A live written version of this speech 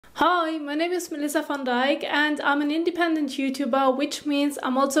Hi, my name is Melissa van Dijk and I'm an independent YouTuber, which means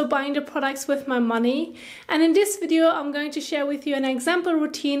I'm also buying the products with my money. And in this video, I'm going to share with you an example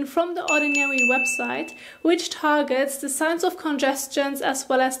routine from the Ordinary website, which targets the signs of congestions as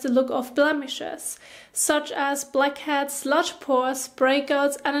well as the look of blemishes, such as blackheads, large pores,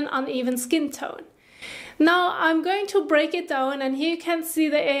 breakouts, and an uneven skin tone. Now I'm going to break it down, and here you can see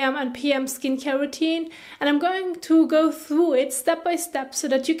the AM and PM skincare routine, and I'm going to go through it step by step so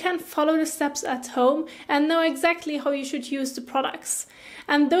that you can follow the steps at home and know exactly how you should use the products.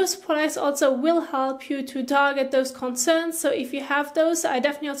 And those products also will help you to target those concerns, so if you have those, I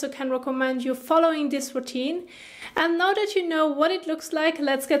definitely also can recommend you following this routine. And now that you know what it looks like,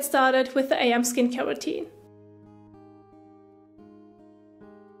 let's get started with the AM skincare routine.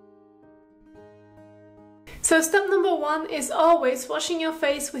 So step number 1 is always washing your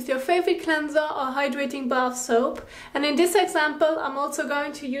face with your favorite cleanser or hydrating bath soap. And in this example, I'm also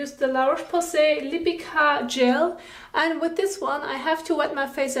going to use the La Roche-Posay Lipica gel. And with this one, I have to wet my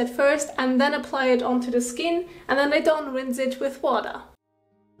face at first and then apply it onto the skin, and then I don't rinse it with water.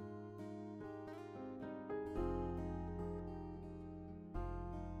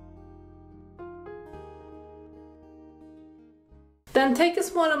 Then take a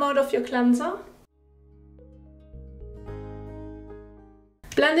small amount of your cleanser.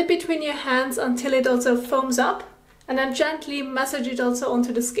 Blend it between your hands until it also foams up, and then gently massage it also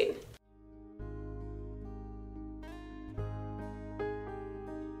onto the skin.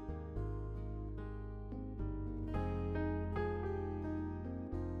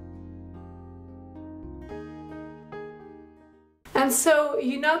 And so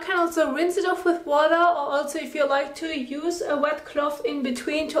you now can also rinse it off with water, or also if you like to use a wet cloth in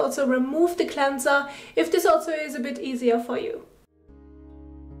between to also remove the cleanser, if this also is a bit easier for you.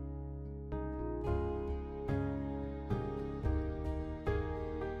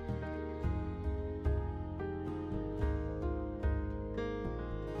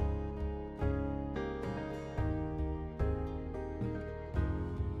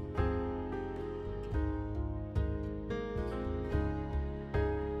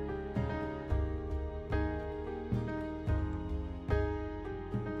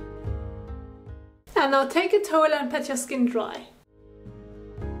 And now take a towel and pat your skin dry.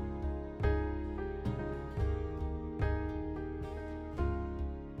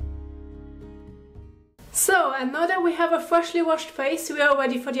 So, and now that we have a freshly washed face, we are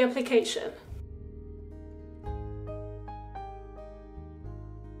ready for the application.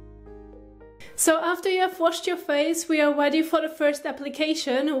 So after you have washed your face, we are ready for the first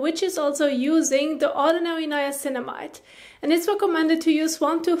application, which is also using the Ordinary niacinamide. And it's recommended to use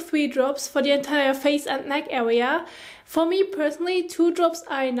 1 to 3 drops for the entire face and neck area. For me personally, 2 drops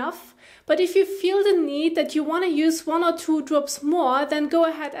are enough. But if you feel the need that you want to use 1 or 2 drops more, then go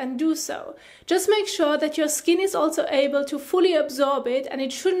ahead and do so. Just make sure that your skin is also able to fully absorb it, and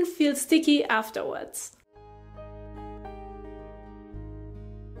it shouldn't feel sticky afterwards.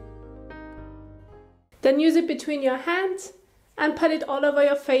 Then use it between your hands and pat it all over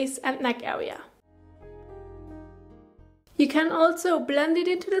your face and neck area. You can also blend it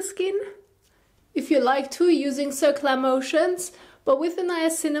into the skin if you like to, using circular motions, but with the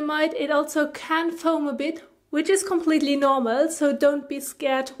niacinamide it also can foam a bit, which is completely normal, so don't be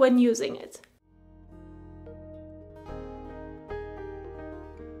scared when using it.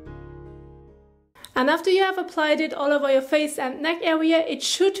 And after you have applied it all over your face and neck area, it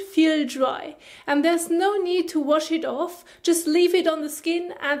should feel dry. And there's no need to wash it off, just leave it on the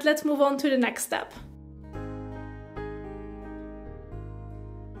skin, and let's move on to the next step.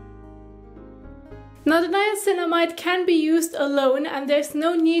 Now the niacinamide can be used alone, and there's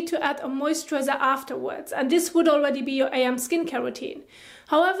no need to add a moisturizer afterwards, and this would already be your AM skincare routine.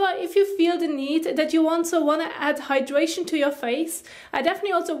 However, if you feel the need that you also want to add hydration to your face, I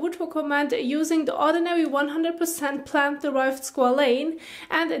definitely also would recommend using the Ordinary 100% plant-derived squalane,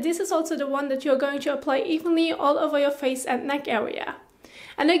 and this is also the one that you're going to apply evenly all over your face and neck area.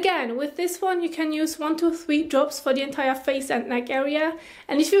 And again, with this one you can use 1 to 3 drops for the entire face and neck area,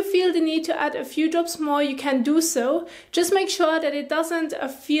 and if you feel the need to add a few drops more, you can do so. Just make sure that it doesn't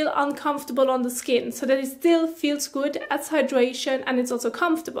feel uncomfortable on the skin, so that it still feels good, adds hydration, and it's also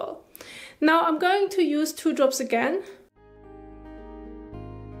comfortable. Now I'm going to use 2 drops again.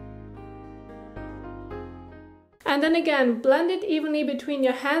 And then again, blend it evenly between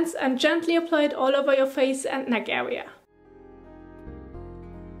your hands and gently apply it all over your face and neck area.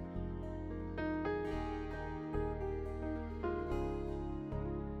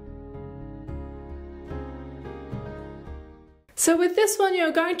 So with this one, you're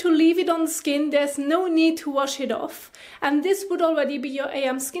going to leave it on the skin. There's no need to wash it off. And this would already be your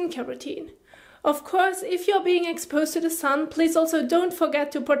AM skincare routine. Of course, if you're being exposed to the sun, please also don't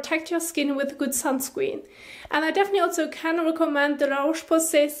forget to protect your skin with good sunscreen. And I definitely also can recommend the La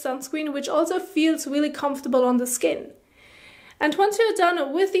Roche-Posay sunscreen, which also feels really comfortable on the skin. And once you're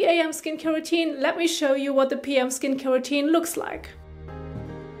done with the AM skincare routine, let me show you what the PM skincare routine looks like.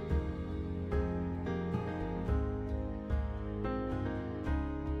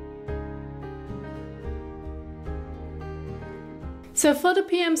 So for the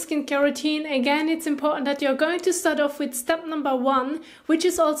PM skincare routine, again, it's important that you're going to start off with step number 1, which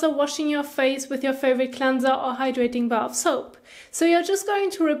is also washing your face with your favorite cleanser or hydrating bar of soap. So you're just going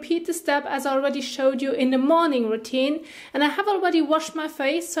to repeat the step as I already showed you in the morning routine, and I have already washed my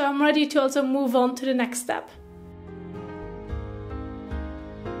face, so I'm ready to also move on to the next step.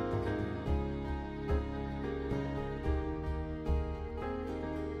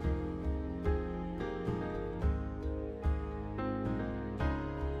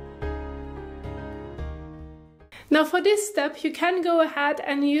 Now for this step, you can go ahead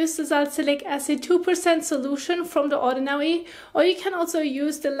and use the salicylic acid 2% solution from The Ordinary, or you can also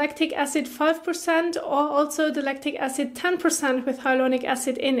use the lactic acid 5% or also the lactic acid 10% with hyaluronic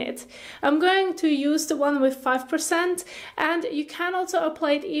acid in it. I'm going to use the one with 5%, and you can also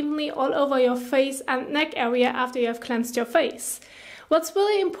apply it evenly all over your face and neck area after you have cleansed your face. What's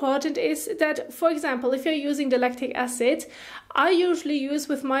really important is that, for example, if you're using the lactic acid, I usually use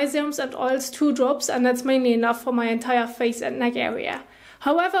with my serums and oils 2 drops, and that's mainly enough for my entire face and neck area.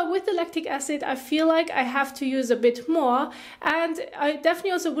 However, with the lactic acid, I feel like I have to use a bit more, and I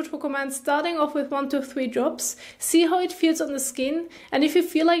definitely also would recommend starting off with 1 to 3 drops, see how it feels on the skin, and if you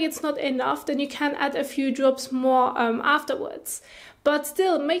feel like it's not enough, then you can add a few drops more afterwards. But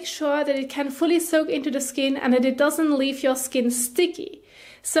still, make sure that it can fully soak into the skin and that it doesn't leave your skin sticky.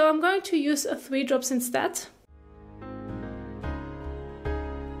 So I'm going to use 3 drops instead.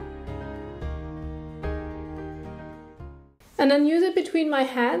 And then use it between my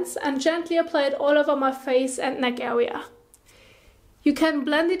hands and gently apply it all over my face and neck area. You can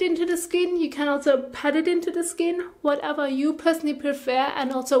blend it into the skin, you can also pat it into the skin, whatever you personally prefer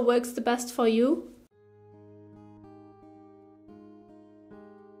and also works the best for you.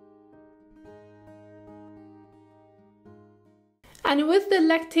 And with the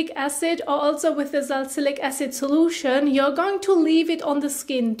lactic acid or also with the salicylic acid solution, you're going to leave it on the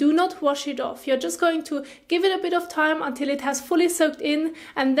skin. Do not wash it off. You're just going to give it a bit of time until it has fully soaked in,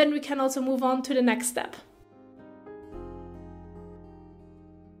 and then we can also move on to the next step.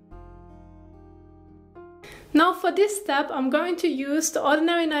 Now for this step, I'm going to use the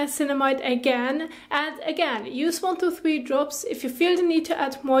Ordinary Niacinamide again, and again, use 1 to 3 drops. If you feel the need to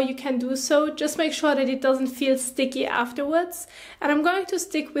add more, you can do so. Just make sure that it doesn't feel sticky afterwards. And I'm going to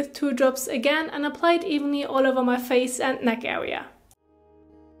stick with 2 drops again and apply it evenly all over my face and neck area.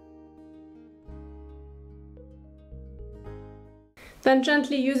 Then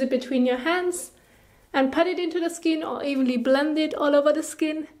gently use it between your hands and pat it into the skin or evenly blend it all over the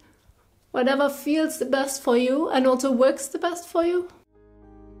skin. Whatever feels the best for you and also works the best for you.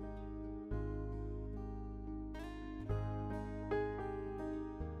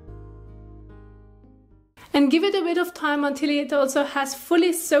 And give it a bit of time until it also has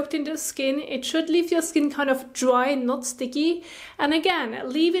fully soaked into the skin. It should leave your skin kind of dry, not sticky. And again,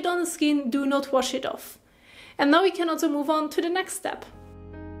 leave it on the skin, do not wash it off. And now we can also move on to the next step.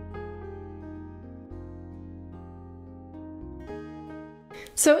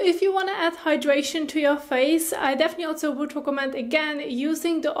 So if you want to add hydration to your face, I definitely also would recommend again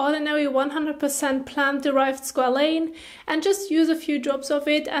using the Ordinary 100% plant-derived squalane, and just use a few drops of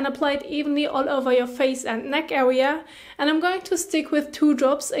it and apply it evenly all over your face and neck area. And I'm going to stick with 2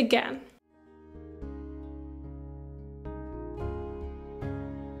 drops again.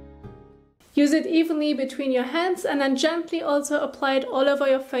 Use it evenly between your hands and then gently also apply it all over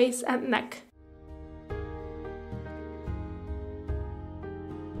your face and neck.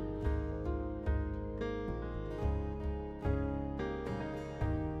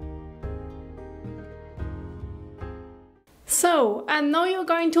 So, and now you're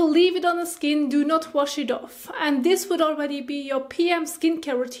going to leave it on the skin, do not wash it off. And this would already be your PM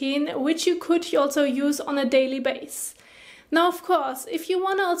skincare routine, which you could also use on a daily basis. Now, of course, if you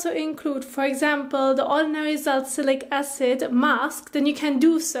want to also include, for example, the Ordinary salicylic acid mask, then you can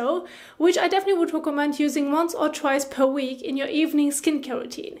do so, which I definitely would recommend using once or twice per week in your evening skincare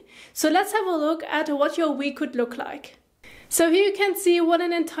routine. So let's have a look at what your week could look like. So here you can see what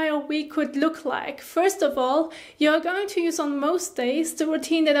an entire week could look like. First of all, you're going to use on most days the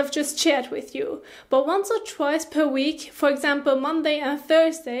routine that I've just shared with you. But once or twice per week, for example Monday and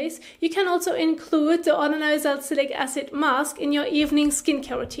Thursdays, you can also include the ordinary salicylic acid mask in your evening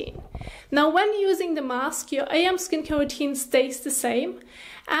skincare routine. Now when using the mask, your AM skincare routine stays the same.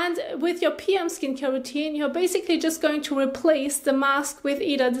 And with your PM skincare routine, you're basically just going to replace the mask with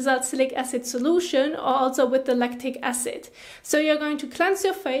either the salicylic acid solution or also with the lactic acid. So you're going to cleanse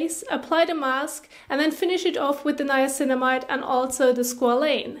your face, apply the mask, and then finish it off with the niacinamide and also the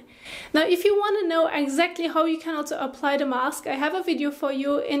squalane. Now, if you want to know exactly how you can also apply the mask, I have a video for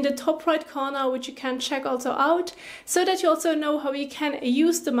you in the top right corner, which you can check also out, so that you also know how you can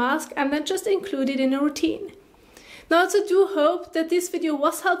use the mask and then just include it in a routine. Now, I also do hope that this video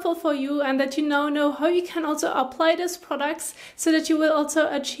was helpful for you and that you now know how you can also apply those products so that you will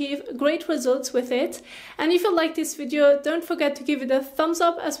also achieve great results with it. And if you like this video, don't forget to give it a thumbs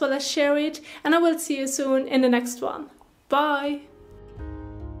up as well as share it, and I will see you soon in the next one. Bye!